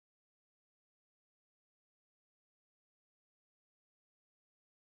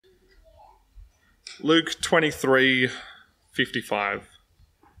Luke 23:55.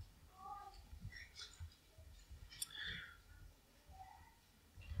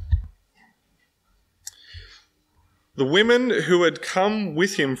 The women who had come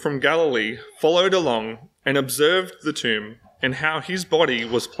with him from Galilee followed along and observed the tomb and how his body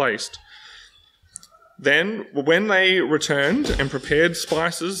was placed. Then, when they returned and prepared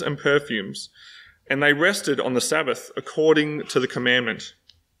spices and perfumes, and they rested on the Sabbath according to the commandment.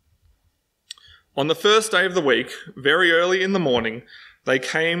 On the first day of the week, very early in the morning, they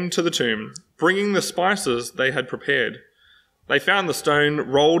came to the tomb, bringing the spices they had prepared. They found the stone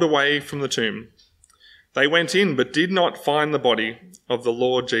rolled away from the tomb. They went in but did not find the body of the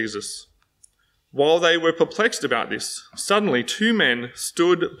Lord Jesus. While they were perplexed about this, suddenly 2 men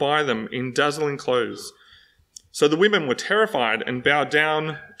stood by them in dazzling clothes. So the women were terrified and bowed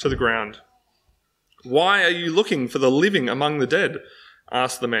down to the ground. "Why are you looking for the living among the dead?"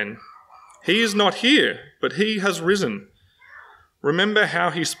 asked the men. "He is not here, but he has risen. Remember how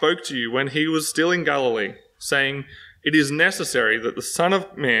he spoke to you when he was still in Galilee, saying, 'It is necessary that the Son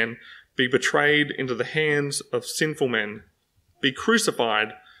of Man be betrayed into the hands of sinful men, be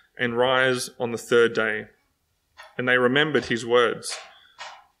crucified, and rise on the 3rd day.' And they remembered his words.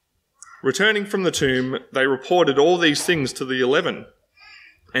 Returning from the tomb, they reported all these things to the 11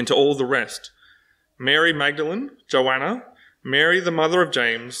 and to all the rest. Mary Magdalene, Joanna, Mary the mother of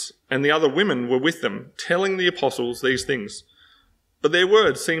James, and the other women were with them, telling the apostles these things. But their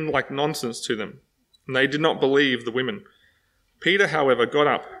words seemed like nonsense to them, and they did not believe the women. Peter, however, got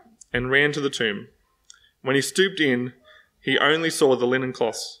up and ran to the tomb. When he stooped in, he only saw the linen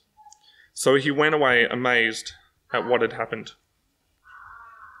cloths. So he went away amazed at what had happened.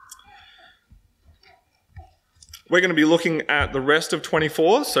 We're going to be looking at the rest of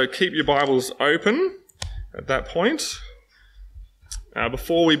 24, so keep your Bibles open at that point.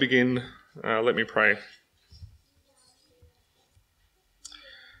 Before we begin, let me pray.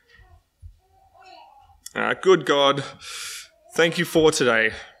 Good God, thank you for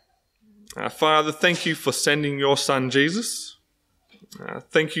today. Father, thank you for sending your Son, Jesus.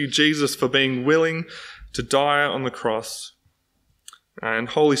 Thank you, Jesus, for being willing to die on the cross. And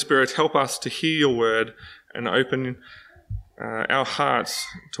Holy Spirit, help us to hear your word and open our hearts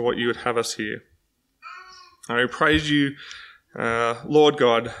to what you would have us hear. I praise you, Lord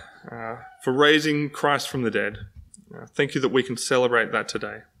God, for raising Christ from the dead. Thank you that we can celebrate that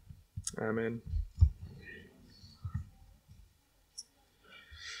today. Amen.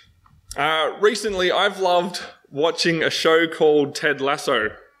 Recently, I've loved watching a show called Ted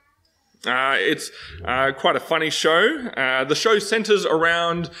Lasso. It's quite a funny show. The show centers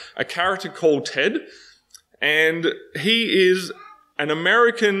around a character called Ted, and he is an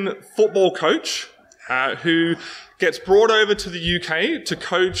American football coach who gets brought over to the UK to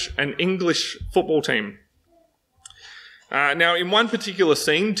coach an English football team. Now, in one particular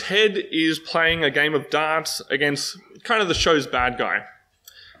scene, Ted is playing a game of darts against kind of the show's bad guy.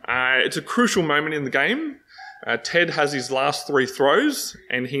 It's a crucial moment in the game. Ted has his last 3 throws,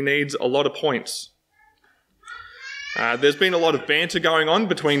 and he needs a lot of points. There's been a lot of banter going on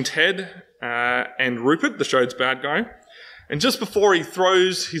between Ted and Rupert, the show's bad guy. And just before he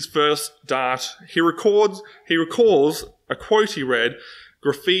throws his first dart, he recalls a quote he read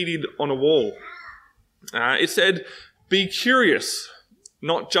graffitied on a wall. It said, "Be curious,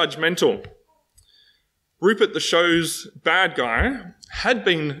 not judgmental." Rupert, the show's bad guy, had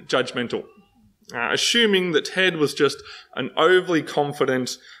been judgmental, assuming that Ted was just an overly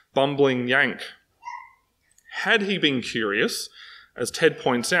confident, bumbling yank. Had he been curious, as Ted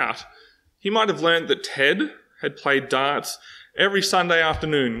points out, he might have learnt that Ted had played darts every Sunday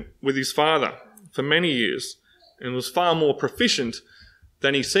afternoon with his father for many years and was far more proficient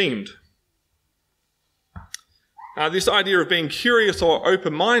than he seemed. This idea of being curious or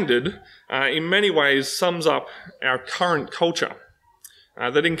open-minded in many ways sums up our current culture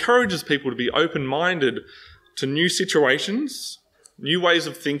that encourages people to be open-minded to new situations, new ways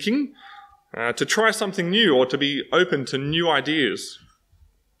of thinking, to try something new or to be open to new ideas.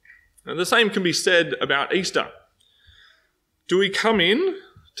 And the same can be said about Easter. Do we come in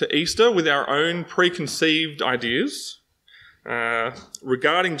to Easter with our own preconceived ideas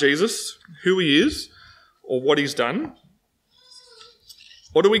regarding Jesus, who he is, or what he's done?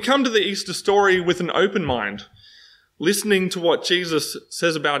 Or do we come to the Easter story with an open mind, listening to what Jesus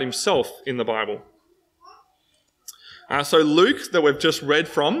says about himself in the Bible? So Luke, that we've just read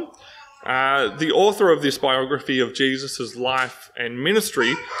from, the author of this biography of Jesus' life and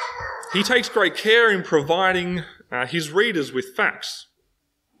ministry, he takes great care in providing his readers with facts.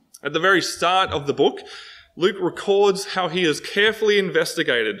 At the very start of the book, Luke records how he has carefully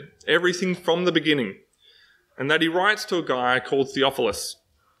investigated everything from the beginning, and that he writes to a guy called Theophilus,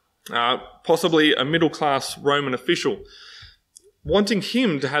 possibly a middle-class Roman official, wanting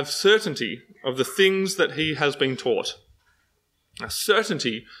him to have certainty of the things that he has been taught, a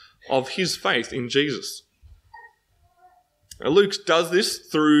certainty of his faith in Jesus. Luke does this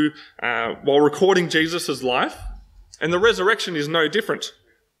through while recording Jesus' life, and the resurrection is no different.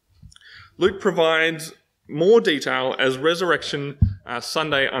 Luke provides more detail as Resurrection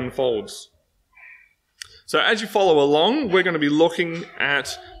Sunday unfolds. So as you follow along, we're going to be looking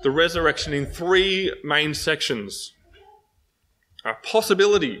at the resurrection in three main sections.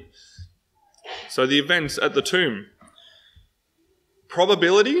 Possibility, so the events at the tomb.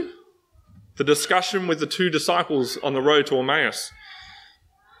 Probability, the discussion with the two disciples on the road to Emmaus.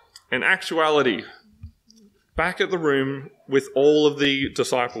 And actuality, back at the room with all of the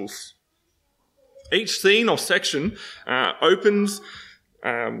disciples. Each scene or section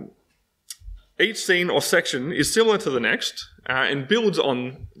each scene or section is similar to the next and builds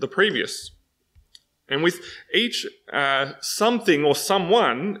on the previous. And with each, something or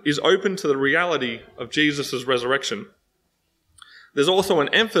someone is open to the reality of Jesus' resurrection. There's also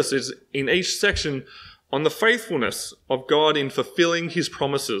an emphasis in each section on the faithfulness of God in fulfilling his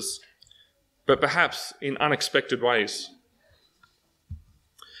promises, but perhaps in unexpected ways.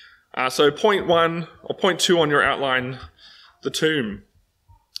 So point 1 or point 2 on your outline, the tomb.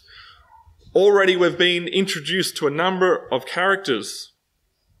 Already we've been introduced to a number of characters.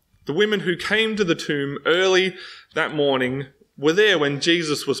 The women who came to the tomb early that morning were there when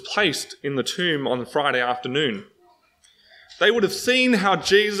Jesus was placed in the tomb on Friday afternoon. They would have seen how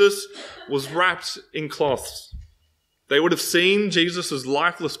Jesus was wrapped in cloths. They would have seen Jesus'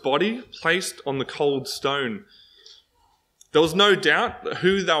 lifeless body placed on the cold stone. There was no doubt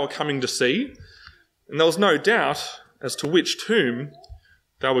who they were coming to see, and there was no doubt as to which tomb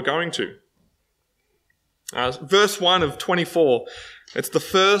they were going to. Verse 1 of 24, it's the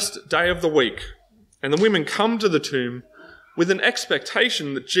first day of the week, and the women come to the tomb with an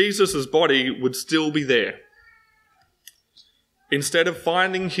expectation that Jesus' body would still be there. Instead of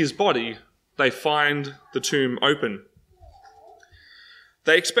finding his body, they find the tomb open.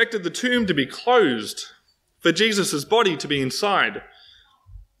 They expected the tomb to be closed, for Jesus' body to be inside.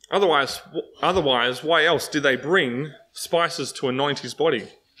 Otherwise, why else did they bring spices to anoint his body?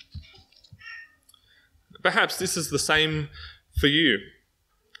 Perhaps this is the same for you.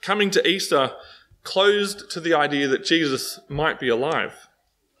 Coming to Easter closed to the idea that Jesus might be alive.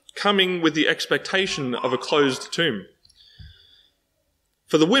 Coming with the expectation of a closed tomb.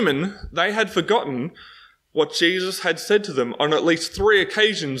 For the women, they had forgotten what Jesus had said to them on at least 3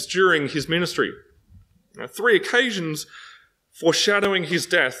 occasions during his ministry. 3 occasions foreshadowing his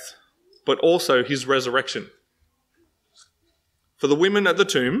death, but also his resurrection. For the women at the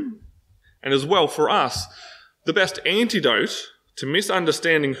tomb, and as well for us, the best antidote to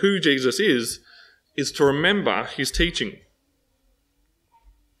misunderstanding who Jesus is to remember his teaching.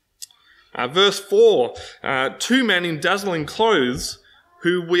 Verse 4, 2 men in dazzling clothes,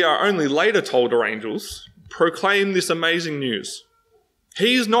 who we are only later told are angels, proclaim this amazing news.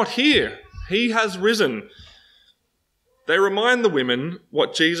 He is not here. He has risen. They remind the women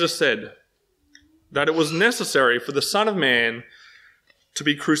what Jesus said, that it was necessary for the Son of Man to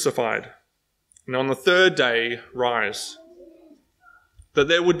be crucified, and on the 3rd day rise. That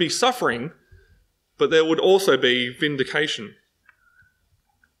there would be suffering, but there would also be vindication.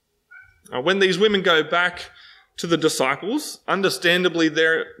 When these women go back to the disciples, understandably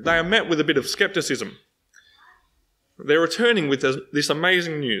they are met with a bit of skepticism. They're returning with this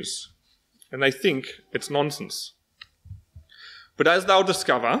amazing news, and they think it's nonsense. But as they'll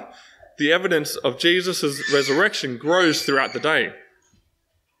discover, the evidence of Jesus' resurrection grows throughout the day.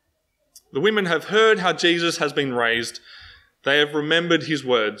 The women have heard how Jesus has been raised. They have remembered his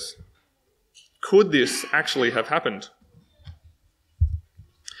words. Could this actually have happened?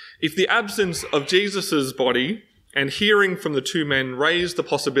 If the absence of Jesus' body and hearing from the 2 men raised the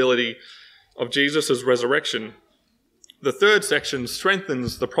possibility of Jesus' resurrection, the 3rd section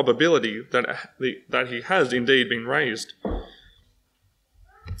strengthens the probability that he has indeed been raised.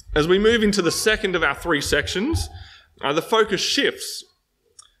 As we move into the second of our 3 sections, the focus shifts.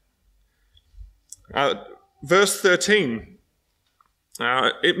 Verse 13,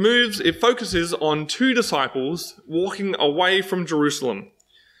 it focuses on 2 disciples walking away from Jerusalem,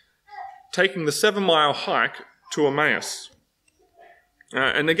 taking the 7-mile hike to Emmaus.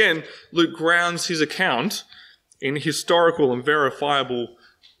 And again, Luke grounds his account in historical and verifiable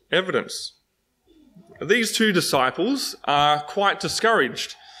evidence. These 2 disciples are quite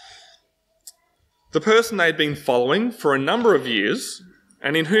discouraged. The person they'd been following for a number of years,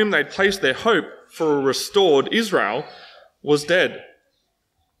 and in whom they'd placed their hope for a restored Israel, was dead.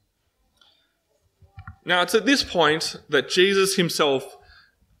 Now, it's at this point that Jesus himself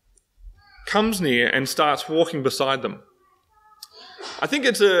comes near and starts walking beside them. I think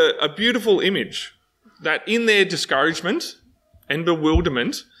it's a beautiful image that in their discouragement and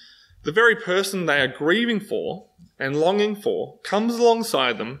bewilderment, the very person they are grieving for and longing for comes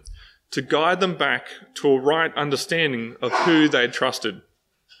alongside them to guide them back to a right understanding of who they had trusted.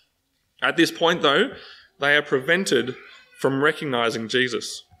 At this point, though, they are prevented from recognizing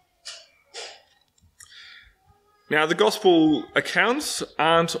Jesus. Now, the gospel accounts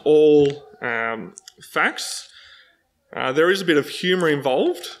aren't all facts. There is a bit of humour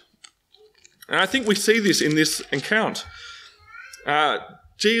involved. And I think we see this in this account.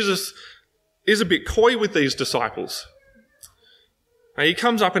 Jesus is a bit coy with these disciples. He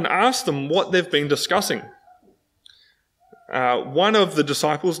comes up and asks them what they've been discussing. One of the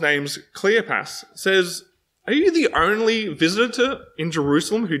disciples, named Cleopas, says, "Are you the only visitor in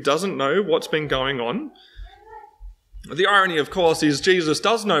Jerusalem who doesn't know what's been going on?" The irony, of course, is Jesus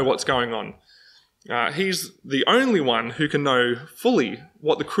does know what's going on. He's the only one who can know fully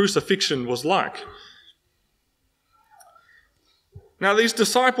what the crucifixion was like. Now, these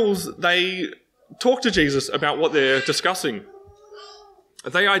disciples, they talk to Jesus about what they're discussing.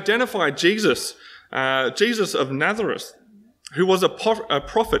 They identified Jesus, Jesus of Nazareth, who was a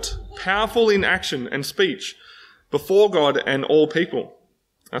prophet, powerful in action and speech before God and all people.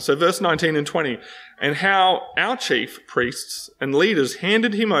 So verse 19 and 20, and how our chief priests and leaders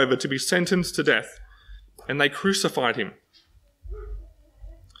handed him over to be sentenced to death, and they crucified him.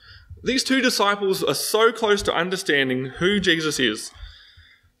 These two disciples are so close to understanding who Jesus is,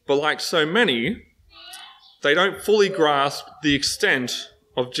 but like so many, they don't fully grasp the extent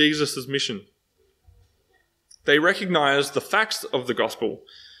of Jesus' mission. They recognize the facts of the gospel,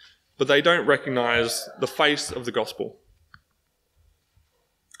 but they don't recognize the face of the gospel.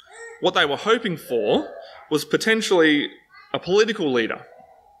 What they were hoping for was potentially a political leader,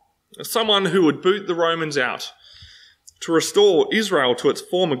 someone who would boot the Romans out, to restore Israel to its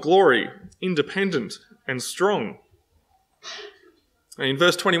former glory, independent and strong. And in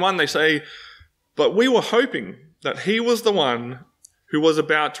verse 21 they say, "But we were hoping that he was the one who was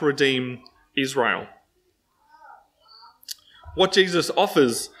about to redeem Israel." What Jesus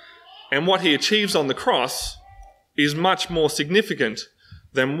offers and what he achieves on the cross is much more significant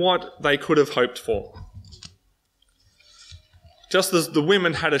than what they could have hoped for. Just as the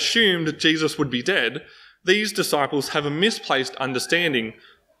women had assumed Jesus would be dead, these disciples have a misplaced understanding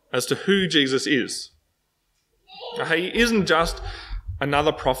as to who Jesus is. He isn't just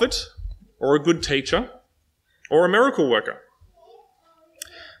another prophet or a good teacher or a miracle worker.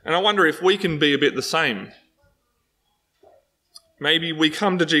 And I wonder if we can be a bit the same. Maybe we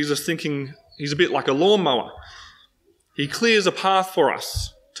come to Jesus thinking he's a bit like a lawnmower. He clears a path for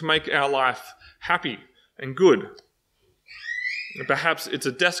us to make our life happy and good. Perhaps it's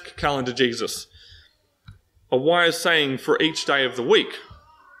a desk calendar Jesus, a wise saying for each day of the week.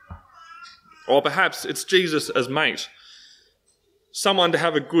 Or perhaps it's Jesus as mate, someone to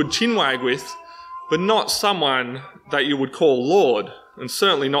have a good chinwag with, but not someone that you would call Lord, and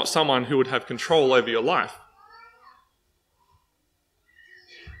certainly not someone who would have control over your life.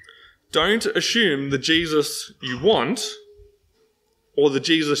 Don't assume the Jesus you want or the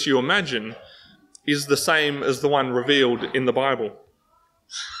Jesus you imagine is the same as the one revealed in the Bible.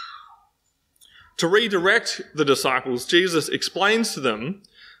 To redirect the disciples, Jesus explains to them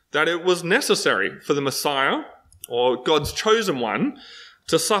that it was necessary for the Messiah, or God's chosen one,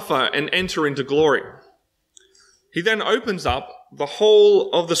 to suffer and enter into glory. He then opens up the whole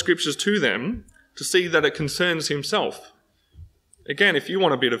of the scriptures to them to see that it concerns himself. Again, if you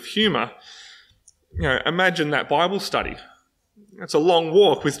want a bit of humour, imagine that Bible study. It's a long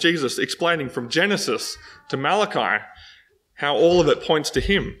walk with Jesus explaining from Genesis to Malachi how all of it points to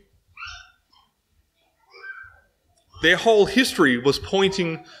him. Their whole history was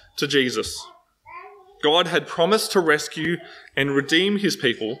pointing to Jesus. God had promised to rescue and redeem his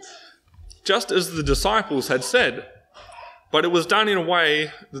people, just as the disciples had said, but it was done in a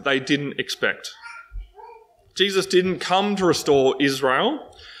way that they didn't expect. Jesus didn't come to restore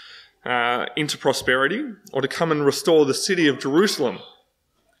Israel into prosperity or to come and restore the city of Jerusalem.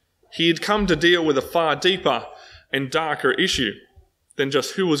 He had come to deal with a far deeper and darker issue than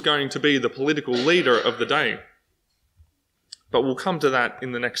just who was going to be the political leader of the day. But we'll come to that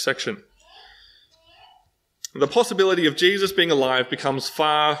in the next section. The possibility of Jesus being alive becomes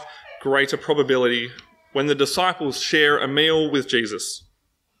far greater probability when the disciples share a meal with Jesus.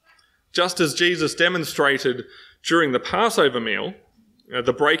 Just as Jesus demonstrated during the Passover meal,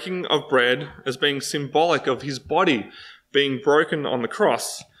 the breaking of bread as being symbolic of his body being broken on the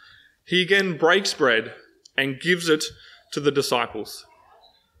cross, he again breaks bread and gives it to the disciples.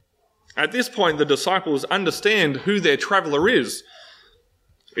 At this point, the disciples understand who their traveller is.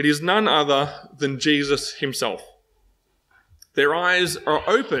 It is none other than Jesus himself. Their eyes are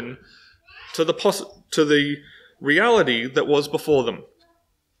open to the reality that was before them,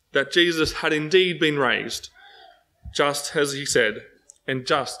 that Jesus had indeed been raised, just as he said, and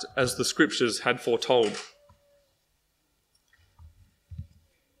just as the scriptures had foretold.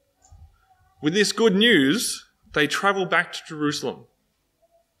 With this good news, they travel back to Jerusalem.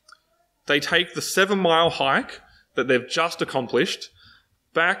 They take the 7-mile hike that they've just accomplished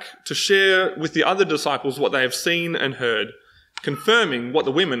back to share with the other disciples what they have seen and heard, confirming what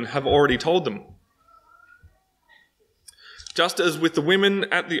the women have already told them. Just as with the women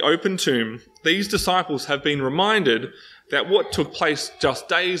at the open tomb, these disciples have been reminded that what took place just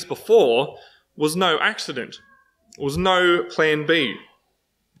days before was no accident, was no plan B,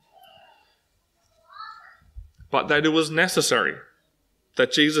 but that it was necessary,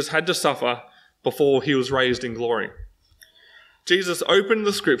 that Jesus had to suffer before he was raised in glory. Jesus opened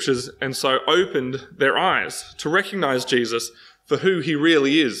the scriptures and so opened their eyes to recognize Jesus for who he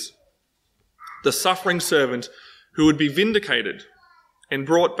really is, the suffering servant who would be vindicated and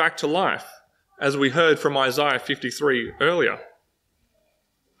brought back to life, as we heard from Isaiah 53 earlier.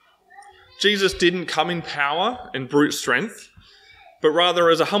 Jesus didn't come in power and brute strength, but rather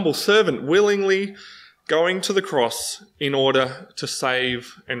as a humble servant, willingly going to the cross in order to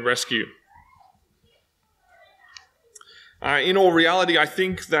save and rescue. In all reality, I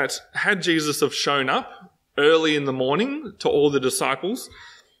think that had Jesus have shown up early in the morning to all the disciples,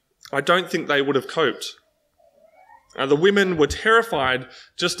 I don't think they would have coped. The women were terrified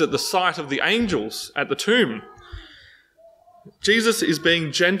just at the sight of the angels at the tomb. Jesus is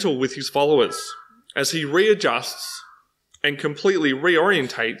being gentle with his followers as he readjusts and completely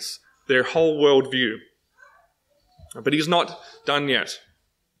reorientates their whole worldview. But he's not done yet.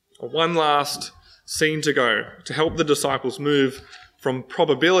 One last scene to go to help the disciples move from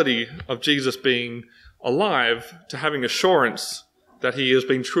probability of Jesus being alive to having assurance that he has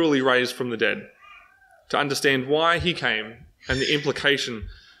been truly raised from the dead, to understand why he came and the implication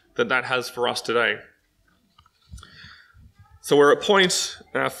that that has for us today. So we're at point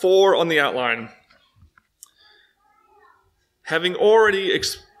 4 on the outline. Having already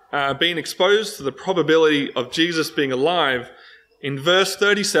been exposed to the probability of Jesus being alive, in verse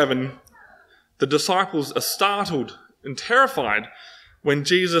 37, the disciples are startled and terrified when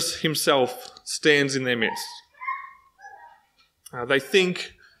Jesus himself stands in their midst. They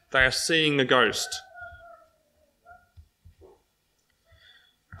think they are seeing a ghost.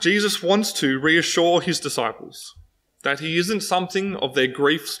 Jesus wants to reassure his disciples that he isn't something of their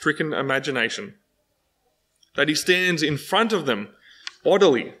grief-stricken imagination, that he stands in front of them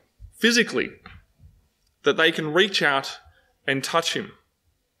bodily, physically, that they can reach out and touch him.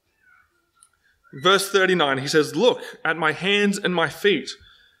 Verse 39, he says, "Look at my hands and my feet.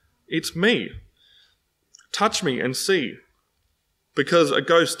 It's me. Touch me and see, because a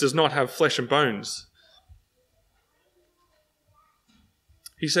ghost does not have flesh and bones."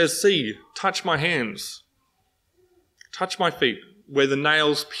 He says, "See, touch my hands, touch my feet, where the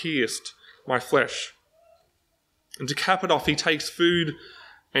nails pierced my flesh." And to cap it off, he takes food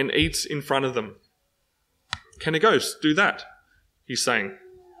and eats in front of them. Can a ghost do that? He's saying.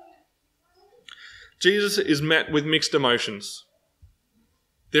 Jesus is met with mixed emotions.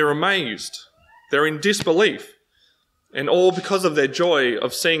 They're amazed, they're in disbelief, and all because of their joy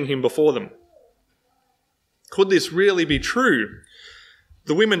of seeing him before them. Could this really be true?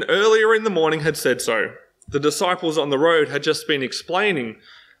 The women earlier in the morning had said so. The disciples on the road had just been explaining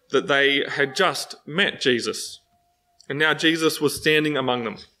that they had just met Jesus, and now Jesus was standing among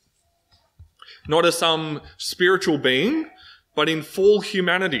them. Not as some spiritual being, but in full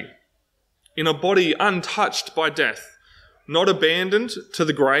humanity, in a body untouched by death, not abandoned to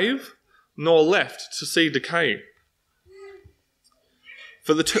the grave, nor left to see decay.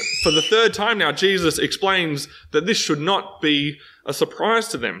 For the third time now, Jesus explains that this should not be a surprise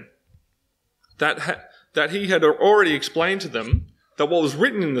to them, that he had already explained to them that what was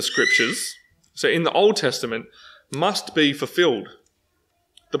written in the scriptures, so in the Old Testament, must be fulfilled.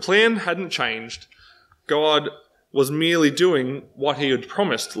 The plan hadn't changed. God was merely doing what he had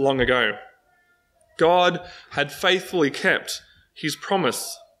promised long ago. God had faithfully kept his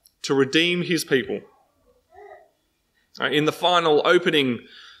promise to redeem his people. In the final opening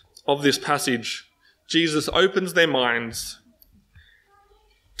of this passage, Jesus opens their minds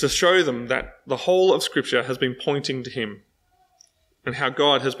to show them that the whole of Scripture has been pointing to him and how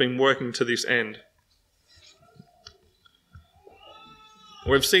God has been working to this end.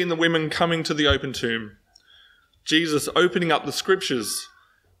 We've seen the women coming to the open tomb, Jesus opening up the Scriptures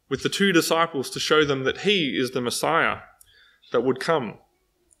with the two disciples to show them that he is the Messiah that would come,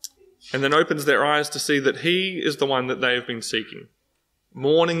 and then opens their eyes to see that he is the one that they have been seeking,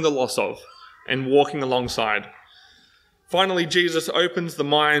 mourning the loss of, and walking alongside. Finally, Jesus opens the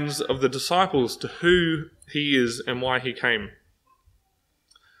minds of the disciples to who he is and why he came.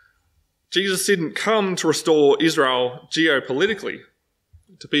 Jesus didn't come to restore Israel geopolitically,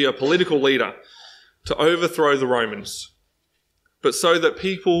 to be a political leader, to overthrow the Romans, but so that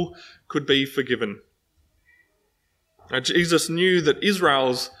people could be forgiven. Now, Jesus knew that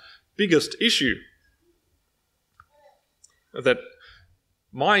Israel's biggest issue, that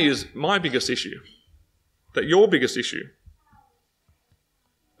my biggest issue, that your biggest issue,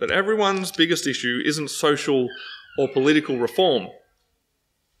 that everyone's biggest issue isn't social or political reform.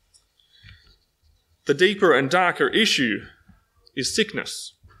 The deeper and darker issue is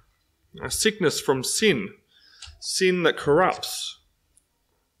sickness. A sickness from sin. Sin that corrupts.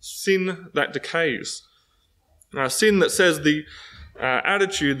 Sin that decays. Sin that says the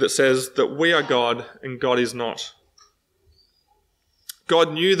attitude that says that we are God and God is not.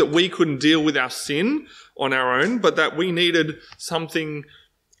 God knew that we couldn't deal with our sin on our own, but that we needed something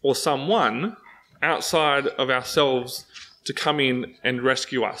or someone outside of ourselves to come in and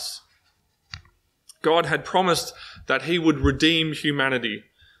rescue us. God had promised that he would redeem humanity,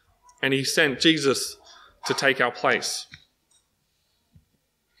 and he sent Jesus to take our place.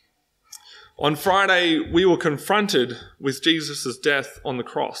 On Friday, we were confronted with Jesus' death on the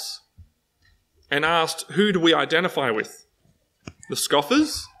cross and asked, who do we identify with? The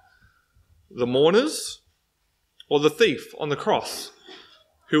scoffers, the mourners, or the thief on the cross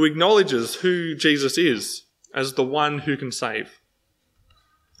who acknowledges who Jesus is as the one who can save?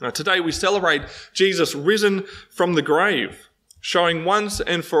 Now, today we celebrate Jesus risen from the grave, showing once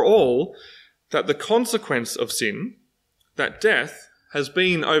and for all that the consequence of sin, that death, has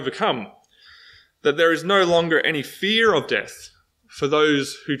been overcome, that there is no longer any fear of death for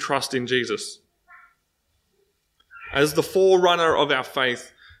those who trust in Jesus. As the forerunner of our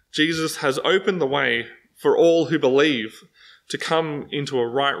faith, Jesus has opened the way for all who believe to come into a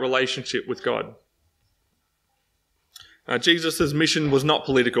right relationship with God. Jesus' mission was not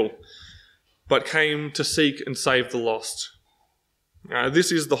political, but came to seek and save the lost.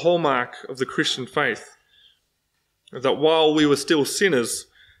 This is the hallmark of the Christian faith, that while we were still sinners,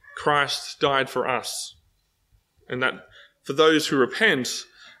 Christ died for us, and that for those who repent,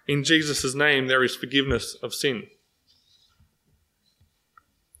 in Jesus' name there is forgiveness of sin.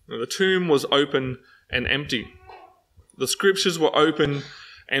 The tomb was open and empty. The Scriptures were open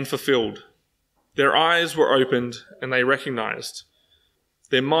and fulfilled. Their eyes were opened and they recognized.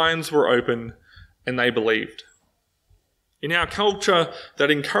 Their minds were open and they believed. In our culture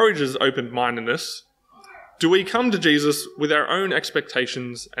that encourages open-mindedness, do we come to Jesus with our own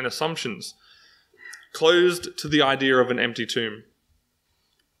expectations and assumptions, closed to the idea of an empty tomb?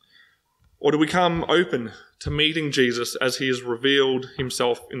 Or do we come open to meeting Jesus as he has revealed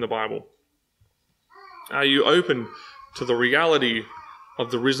himself in the Bible? Are you open to the reality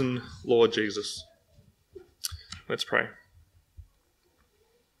of the risen Lord Jesus? Let's pray.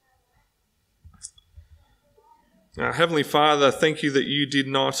 Heavenly Father, thank you that you did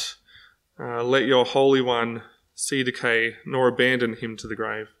not let your Holy One see decay, nor abandon him to the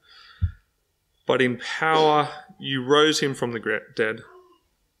grave, but in power you rose him from the dead.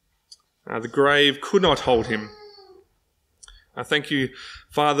 The grave could not hold him. Thank you,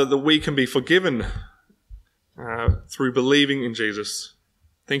 Father, that we can be forgiven through believing in Jesus.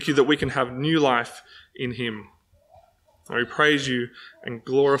 Thank you that we can have new life in him. We praise you and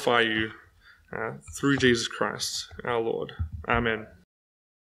glorify you through Jesus Christ, our Lord. Amen.